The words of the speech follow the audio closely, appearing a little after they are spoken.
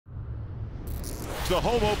the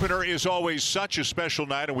home opener is always such a special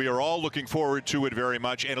night, and we are all looking forward to it very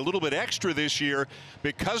much. And a little bit extra this year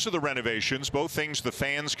because of the renovations, both things the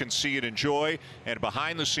fans can see and enjoy, and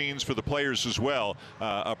behind the scenes for the players as well.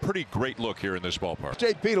 A pretty great look here in this ballpark.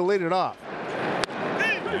 JP to lead it off.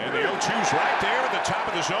 And the 0-2's right there at the top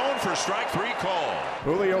of the zone for strike three call.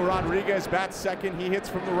 Julio Rodriguez bats second. He hits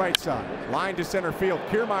from the right side. Line to center field.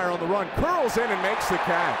 Kiermaier on the run. Curls in and makes the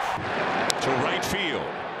catch. To right field.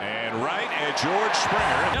 And right at George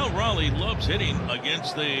Springer. Cal Raleigh loves hitting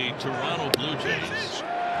against the Toronto Blue Jays.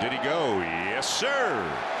 Did he go? Yes, sir.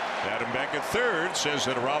 Adam Beck at third says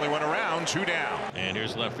that Raleigh went around, 2 down. And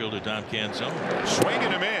here's left fielder Tom Canzone. Swing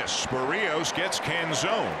and a miss. Berríos gets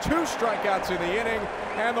Canzone. 2 strikeouts in the inning,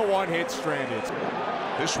 and the 1 hit stranded.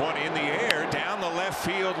 This one in the air down the left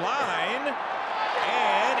field line,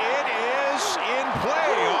 and it is in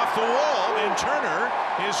play off the wall, and Turner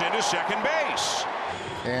is into second base.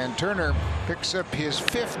 And Turner picks up his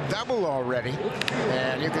 5th double already,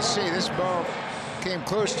 and you can see this ball came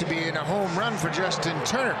close to being a home run for Justin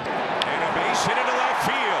Turner. And a base hit into left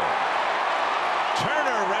field.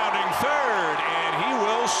 Turner rounding third, and he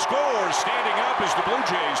will score standing up as the Blue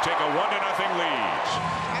Jays take a 1-0 lead.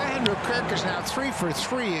 Andrew Kirk is now 3 for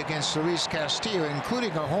 3 against Luis Castillo,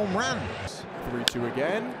 including a home run. 3-2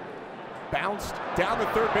 again. Bounced down the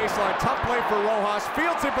third baseline. Tough play for Rojas.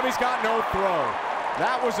 Fields it, but he's got no throw.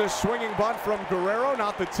 That was a swinging bunt from Guerrero,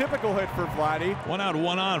 not the typical hit for Vladdy. 1 out,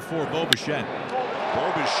 1 on for Bo Bichette. Bo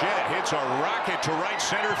Bichette hits a rocket to right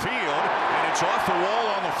center field, and it's off the wall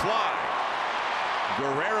on the fly.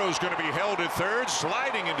 Guerrero's going to be held at third,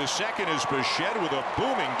 sliding into second is Bichette with a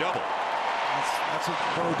booming double. That's what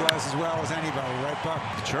Bo does as well as anybody, right, Buck?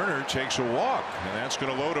 Turner takes a walk, and that's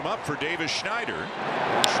going to load him up for Davis Schneider.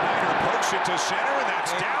 Schneider pokes it to center, and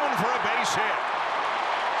that's down for a base hit.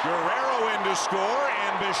 Guerrero in to score,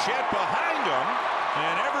 and Bichette behind him,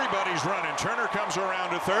 and everybody's running. Turner comes around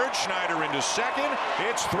to third, Schneider into second.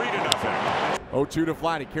 It's 3-0. 0-2 to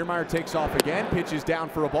Vladdy. Kiermaier takes off again, pitches down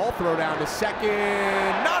for a ball, throw down to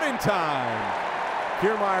second, not in time.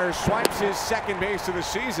 Kiermaier swipes his second base of the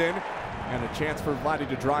season, and a chance for Vladdy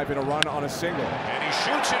to drive in a run on a single. And he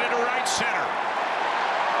shoots it into right center.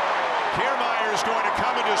 Kiermaier's going to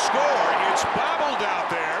come in to score. It's bobbled out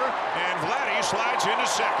there, and Vladdy slides into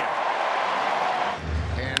second.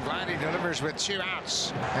 And Vladdy delivers with 2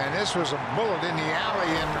 outs. And this was a bullet in the alley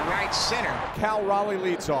in right center. Cal Raleigh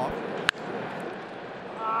leads off.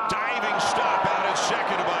 Diving stop out at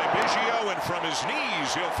second by Biggio, and from his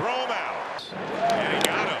knees he'll throw him out. And he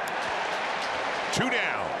got him. 2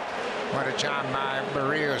 down. What a job by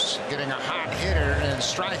Berríos getting a hot hitter and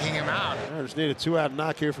striking him out. I just need a 2-out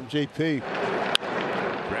knock here from JP.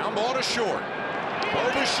 Ground ball to short.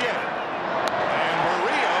 Bo Bichette. And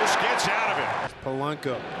Berríos gets out of it.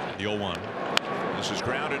 Polanco. The 0-1. This is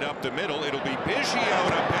grounded up the middle. It'll be Biggio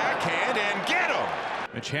to backhand and get him.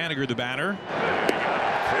 Mitch Haniger, the batter.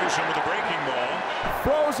 Throws him with a breaking ball.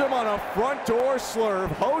 Throws him on a front door slurve.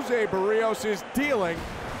 José Berríos is dealing.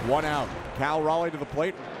 1 out. Cal Raleigh to the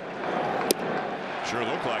plate. Sure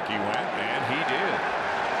looked like he went, and he did.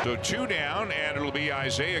 So 2 down, and it'll be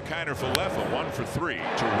Isaiah Kiner-Falefa, 1 for 3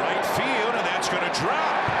 to right field, and that's going to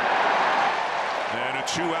drop. And a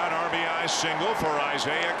 2-out RBI single for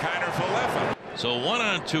Isaiah Kiner-Falefa. So 1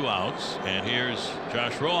 on, 2 outs, and here's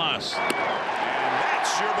Josh Rojas. And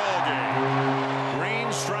that's your ball game.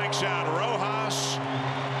 Green strikes out Rojas,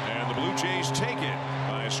 and the Blue Jays take it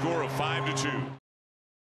by a score of 5-2.